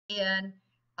in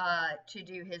to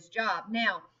do his job.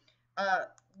 Now,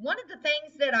 one of the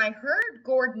things that I heard,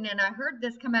 Gordon, and I heard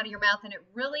this come out of your mouth, and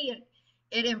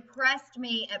it impressed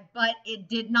me, but it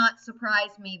did not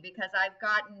surprise me because I've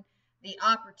gotten the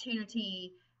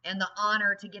opportunity and the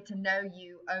honor to get to know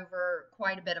you over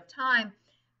quite a bit of time,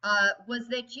 was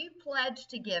that you pledged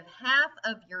to give half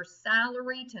of your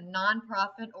salary to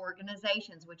nonprofit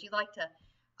organizations. Would you like to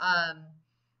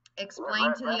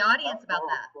explain to the audience about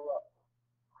that?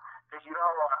 You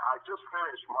know, I just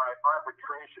finished my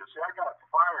arbitration. See, I got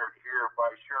fired here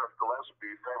by Sheriff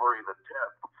Gillespie February the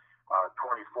 10th,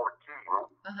 2014.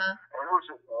 And it was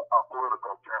a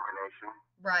political termination.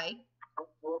 Right. I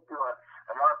went through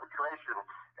an arbitration,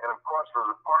 and of course the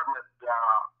department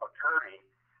attorney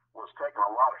was taking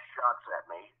a lot of shots at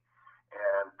me,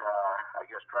 and I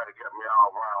guess trying to get me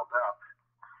all riled up.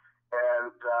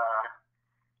 And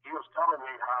he was telling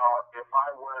me how if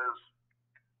I was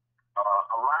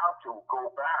allowed to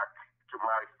go back to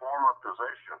my former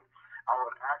position, I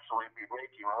would actually be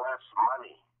making less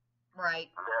money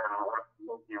than what I'm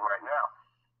making right now.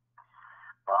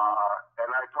 And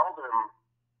I told him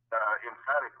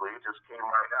emphatically, it just came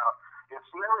right out, it's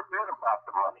never been about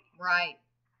the money. Right.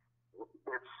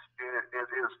 It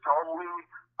is totally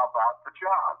about the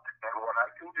job and what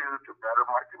I can do to better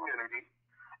my community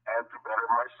and to better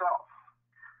myself.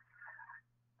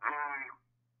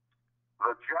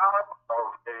 The job of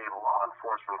a law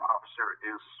enforcement officer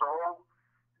is so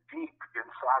deep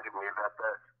inside of me that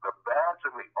the badge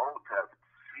and the oath have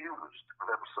fused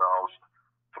themselves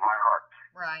to my heart.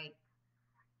 Right.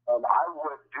 And I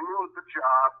would do the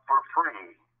job for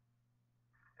free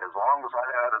as long as I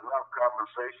had enough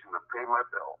compensation to pay my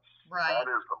bills. Right. That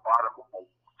is the bottom line.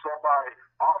 So by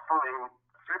offering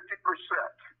 50%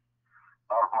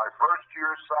 of my first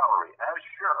year's salary as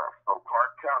sheriff of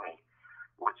Clark County,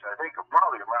 which I think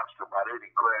probably amounts to about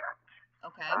 $80,000.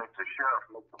 Okay. I think the sheriff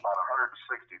makes about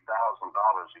 $160,000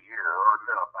 a year or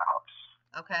thereabouts.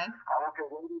 Okay. I will give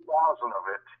 $80,000 of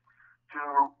it to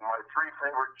my three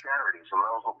favorite charities, and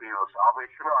those will be the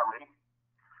Salvation Army,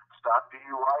 Stop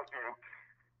DUI Inc.,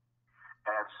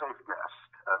 and Safe Nest.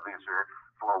 These are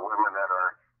for women that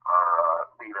are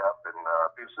beat up in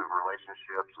abusive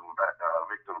relationships and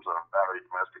victims of battery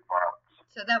domestic violence.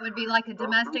 So that would be like a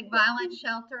domestic violence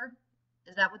shelter?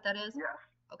 Is that what that is? Yes.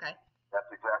 Okay. That's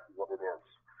exactly what it is.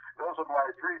 Those are my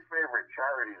three favorite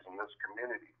charities in this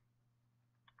community.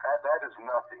 That is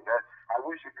nothing. I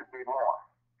wish it could be more.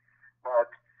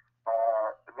 But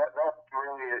that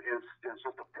really is just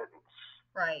a pittance.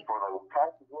 Right. For the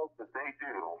type of work that they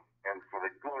do and for the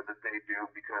good that they do,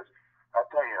 because I'll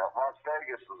tell you, Las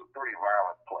Vegas is a pretty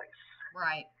violent place.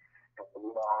 Right.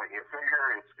 You know, you figure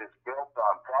it's built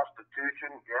on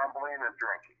prostitution, gambling, and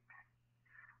drinking.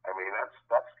 I mean,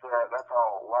 that's how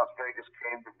Las Vegas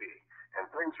came to be. And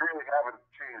things really haven't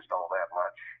changed all that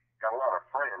much. Got a lot of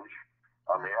fringe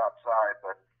on the outside,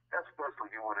 but that's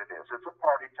basically what it is. It's a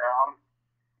party town.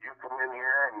 You come in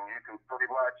here and you can pretty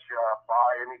much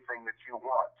buy anything that you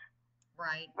want.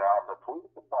 Right. Now, the police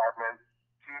department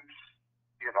keeps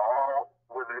it all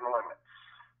within limits.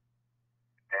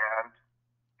 And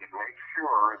it makes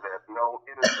sure that no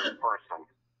innocent person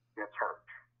gets hurt.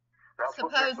 That's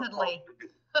supposedly. What they're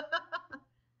supposed to do.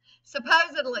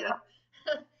 Supposedly. Yeah.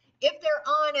 If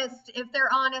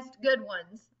they're honest, good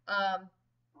ones,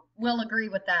 we'll agree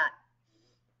with that.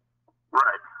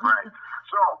 Right.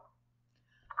 So,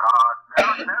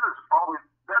 that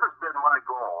has been my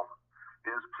goal,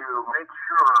 is to make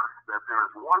sure that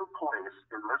there's one place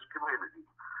in this community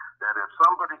that if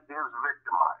somebody is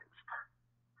victimized,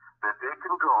 that they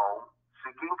can go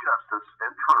seeking justice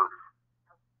and truth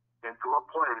into a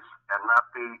place and not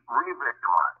be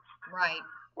re-victimized. Right.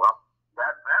 Well,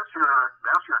 that's your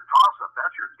toss-up.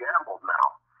 That's your gamble now.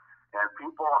 And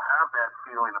people have that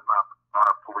feeling about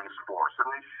our police force, and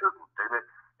they shouldn't.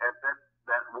 And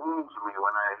that wounds me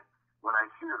when I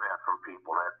hear that from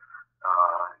people. That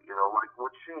like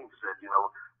what Shane said.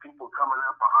 People coming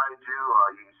up behind you.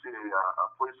 You see a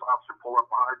police officer pull up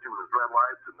behind you with his red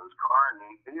lights in his car, and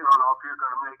you don't know if you're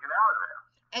going to make it out of there.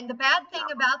 And the bad thing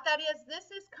about that is this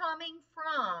is coming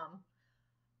from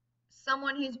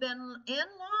someone who's been in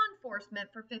law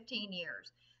enforcement for 15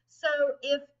 years. So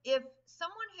if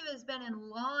someone who has been in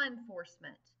law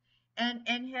enforcement and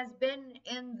has been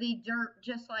in the dirt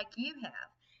just like you have,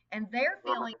 and they're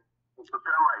feeling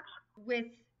with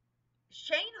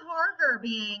Shane Harger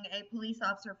being a police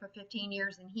officer for 15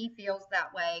 years and he feels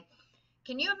that way,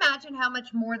 can you imagine how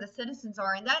much more the citizens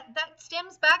are? And that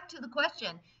stems back to the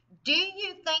question, do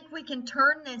you think we can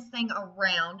turn this thing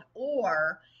around,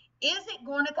 or is it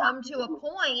going to come to a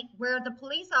point where the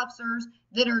police officers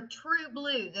that are true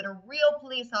blue, that are real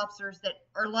police officers that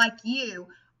are like you,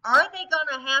 are they going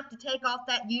to have to take off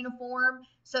that uniform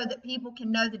so that people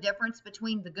can know the difference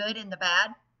between the good and the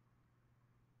bad?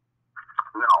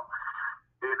 No.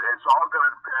 It's all going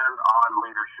to depend on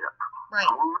leadership. Right.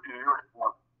 Who do you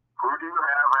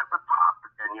have at the top?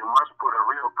 And you must put a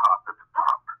real top at the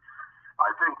top. I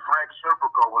think Frank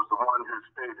Serpico was the one who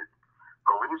stated,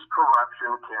 police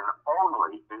corruption can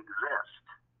only exist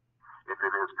if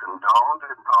it is condoned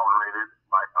and tolerated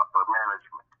by upper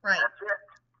management. Right. That's it.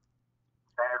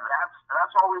 And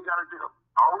that's all we got to do.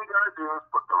 All we got to do is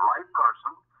put the right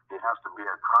person. He has to be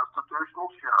a constitutional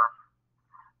sheriff.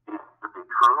 He has to be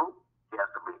true. He has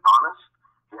to be honest.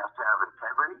 He has to have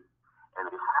integrity. And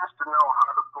he has to know how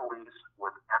to police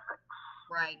with ethics.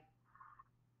 Right.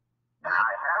 And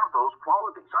I have those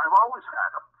qualities. I've always had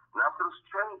them. Nothing's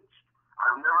changed.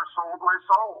 I've never sold my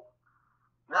soul.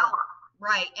 Never. Well,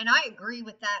 right. And I agree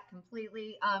with that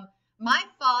completely. My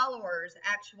followers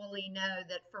actually know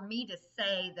that for me to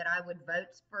say that I would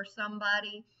vote for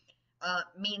somebody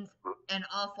means an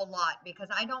awful lot, because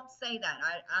I don't say that.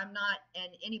 I'm not,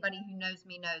 and anybody who knows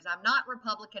me knows, I'm not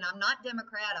Republican, I'm not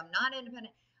Democrat, I'm not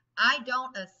independent. I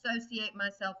don't associate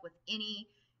myself with any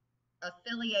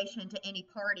affiliation to any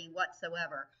party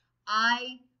whatsoever.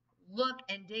 I look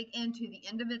and dig into the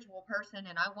individual person,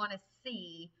 and I want to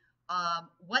see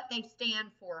what they stand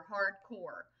for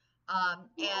hardcore.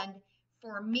 And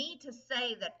for me to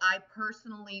say that I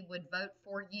personally would vote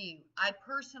for you, I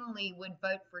personally would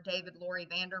vote for David Lory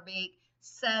VanDerBeek,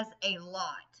 says a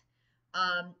lot.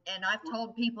 And I've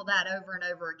told people that over and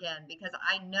over again, because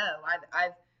I know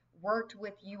I've worked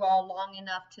with you all long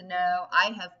enough to know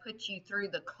I have put you through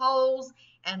the coals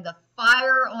and the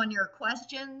fire on your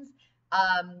questions.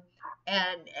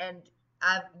 And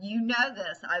you know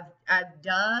this, I've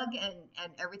dug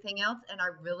and everything else, and I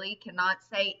really cannot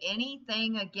say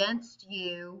anything against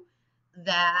you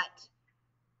that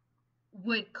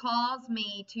would cause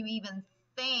me to even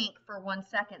think for 1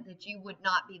 second that you would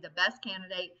not be the best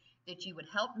candidate, that you would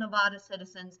help Nevada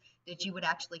citizens, that you would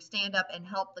actually stand up and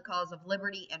help the cause of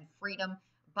liberty and freedom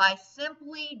by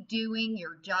simply doing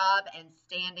your job and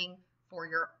standing for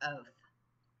your oath.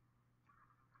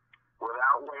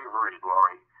 Without wavering,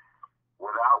 Lory.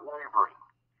 Without wavering,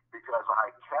 because I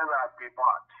cannot be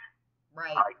bought.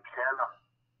 Right. I cannot.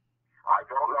 I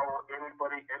don't owe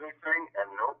anybody anything, and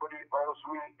nobody owes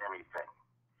me anything.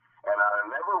 And I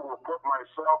never will put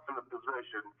myself in a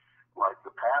position like the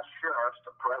past sheriffs,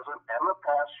 the present and the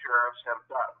past sheriffs have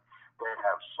done. They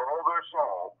have sold their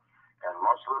soul, and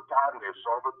most of the time they've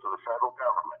sold it to the federal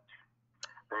government.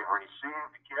 They've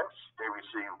received gifts, they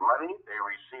received money, they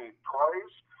received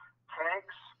toys,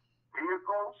 tanks,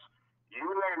 vehicles, you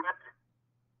name it.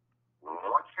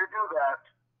 Once you do that,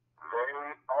 they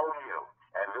own you.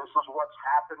 And this is what's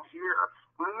happened here.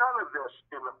 None of this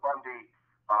in the Bundy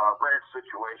Ranch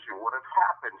situation would have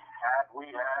happened had we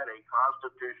had a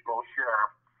constitutional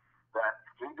sheriff that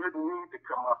he didn't need to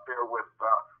come up there with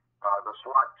the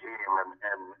SWAT team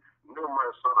and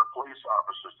numerous other police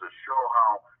officers to show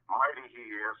how mighty he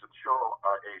is and show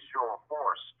a show of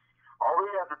force. All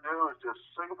he had to do is just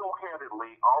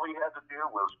single-handedly, all he had to do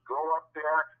was go up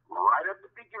there right at the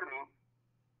beginning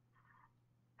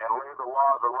and lay the law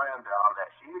of the land down that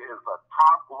he is the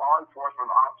top law enforcement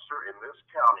officer in this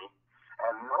county,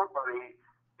 and nobody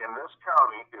in this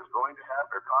county is going to have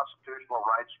their constitutional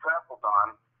rights trampled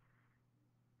on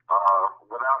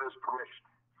without his permission.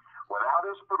 Without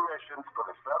his permission for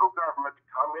the federal government to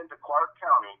come into Clark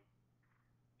County,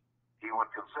 he would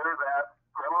consider that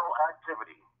criminal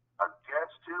activity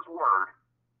against his word,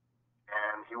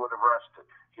 and he would have arrested.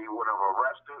 He would have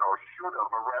arrested, or should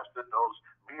have arrested, those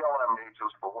BLM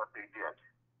agents for what they did.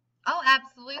 Oh,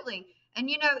 absolutely. And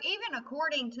you know, even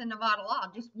according to Nevada law,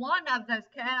 just one of those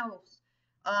cows,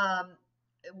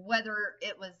 whether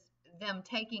it was them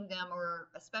taking them or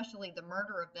especially the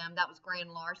murder of them, that was grand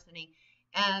larceny.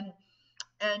 And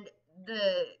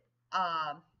the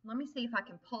let me see if I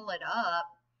can pull it up,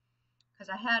 because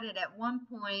I had it at one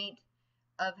point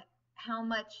of how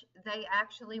much they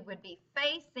actually would be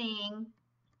facing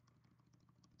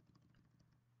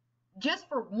just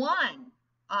for one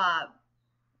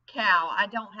cow. I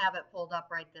don't have it pulled up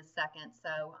right this second,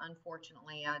 so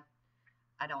unfortunately I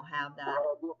don't have that.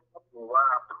 Well,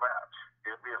 right off the bat,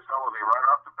 it'd be a felony right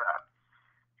off the bat,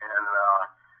 and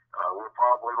we're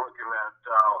probably looking at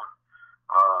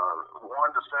 1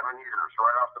 to 7 years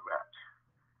right off the bat.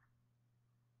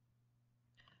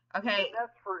 Okay. And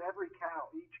that's for every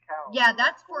cow, each cow. Yeah,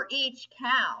 that's for each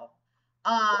cow.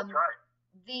 That's right.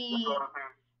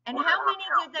 And how many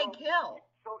did they kill?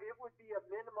 So it would be a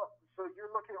minimum. So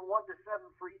you're looking at 1 to 7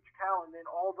 for each cow, and then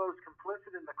all those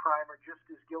complicit in the crime are just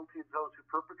as guilty as those who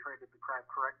perpetrated the crime.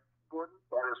 Correct, Gordon?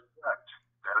 That is correct.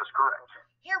 That is correct.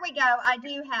 Here we go. I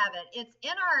do have it. It's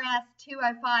NRS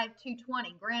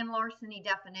 205-220, grand larceny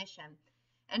definition.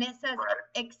 And it says, Right.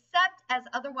 except as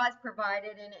otherwise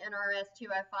provided in NRS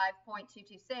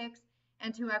 205.226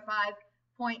 and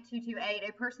 205.228,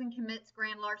 a person commits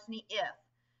grand larceny if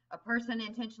a person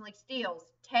intentionally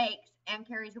steals, takes, and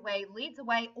carries away, leads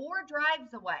away, or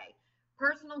drives away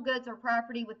personal goods or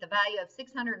property with the value of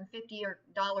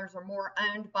 $650 or more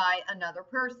owned by another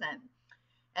person.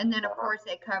 And then, of course,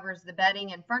 it covers the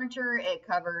bedding and furniture. It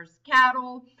covers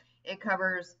cattle. It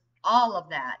covers all of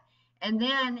that. And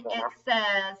then it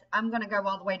says, I'm going to go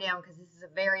all the way down because this is a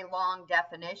very long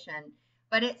definition,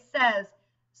 but it says,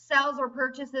 sells or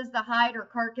purchases the hide or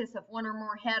carcass of one or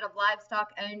more head of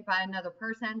livestock owned by another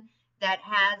person that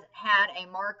has had a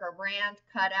mark or brand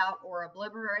cut out or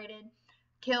obliterated,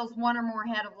 kills one or more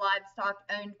head of livestock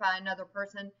owned by another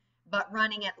person, but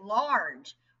running at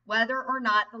large, whether or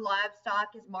not the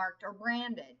livestock is marked or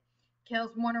branded,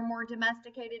 kills one or more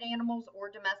domesticated animals or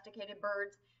domesticated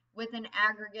birds with an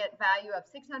aggregate value of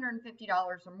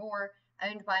 $650 or more,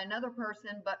 owned by another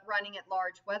person, but running at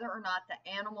large, whether or not the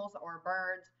animals or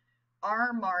birds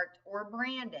are marked or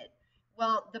branded.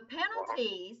 Well, the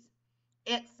penalties,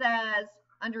 it says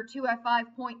under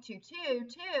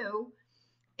 205.22,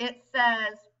 it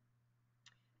says,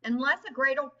 unless a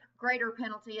greater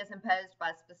penalty is imposed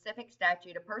by specific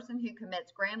statute, a person who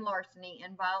commits grand larceny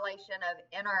in violation of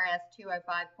NRS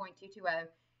 205.220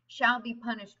 shall be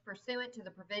punished pursuant to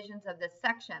the provisions of this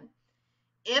section.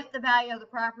 If the value of the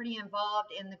property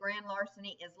involved in the grand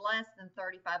larceny is less than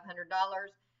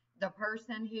 $3,500, the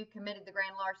person who committed the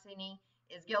grand larceny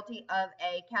is guilty of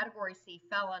a Category C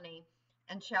felony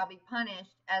and shall be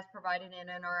punished as provided in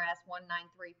NRS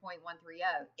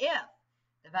 193.130. If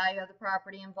the value of the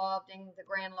property involved in the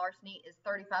grand larceny is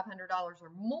 $3,500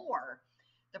 or more,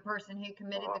 the person who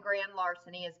committed the grand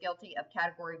larceny is guilty of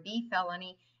Category B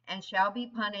felony and shall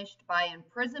be punished by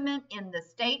imprisonment in the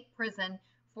state prison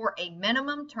for a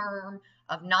minimum term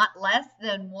of not less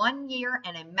than 1 year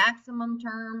and a maximum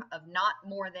term of not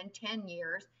more than 10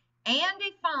 years and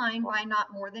a fine by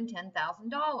not more than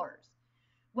 $10,000.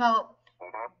 Well,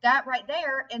 that right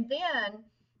there, and then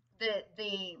the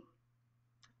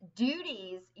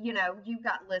duties, you know, you've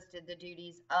got listed the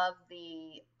duties of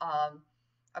the,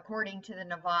 according to the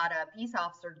Nevada peace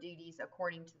officer duties,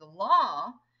 according to the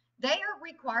law, they are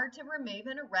required to remove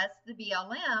and arrest the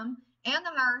BLM and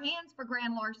the higher hands for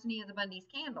grand larceny of the Bundy's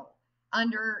candle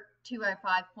under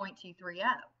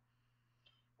 205.230.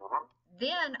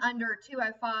 Then under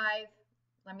 205,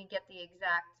 let me get the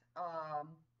exact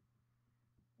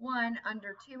one,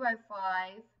 under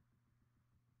 205,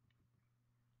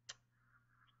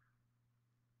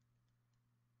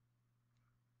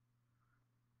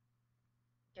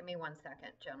 give me 1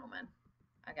 second, gentlemen.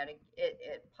 I gotta,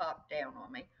 it popped down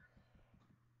on me.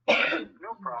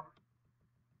 No problem.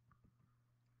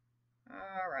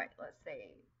 All right, let's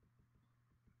see.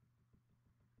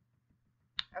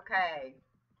 Okay.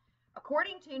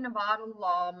 According to Nevada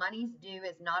law, money's due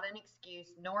is not an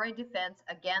excuse nor a defense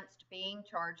against being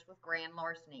charged with grand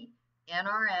larceny.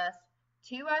 NRS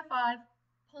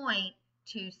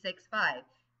 205.265.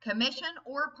 Commission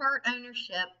or part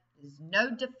ownership is no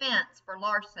defense for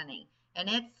larceny, and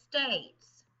it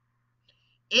states,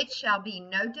 it shall be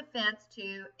no defense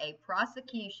to a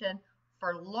prosecution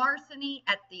for larceny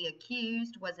at the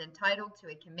accused was entitled to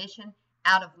a commission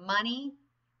out of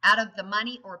the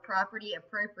money or property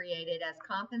appropriated as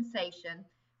compensation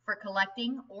for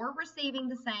collecting or receiving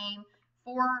the same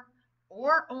for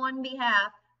or on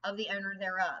behalf of the owner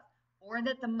thereof, or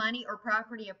that the money or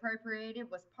property appropriated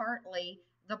was partly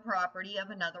the property of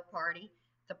another party,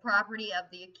 the property of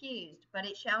the accused, but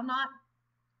it shall not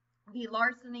be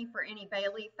larceny for any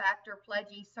bailee, factor,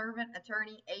 pledgee, servant,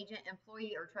 attorney, agent,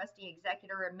 employee, or trustee,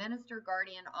 executor, administrator,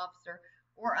 guardian, officer,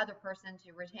 or other person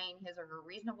to retain his or her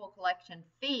reasonable collection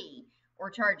fee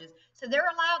or charges. So they're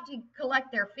allowed to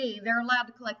collect their fee, they're allowed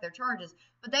to collect their charges,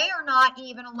 but they are not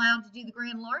even allowed to do the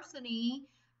grand larceny,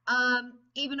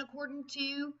 even according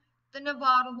to the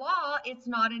Nevada law. It's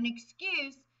not an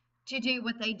excuse to do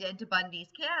what they did to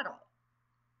Bundy's cattle.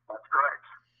 That's correct.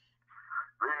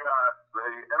 The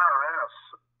NRS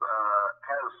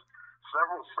has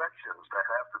several sections that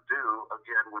have to do,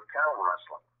 again, with cattle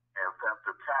rustling and theft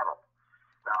of cattle.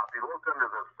 Now, if you look under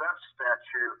the theft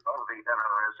statute of the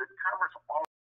NRS, it covers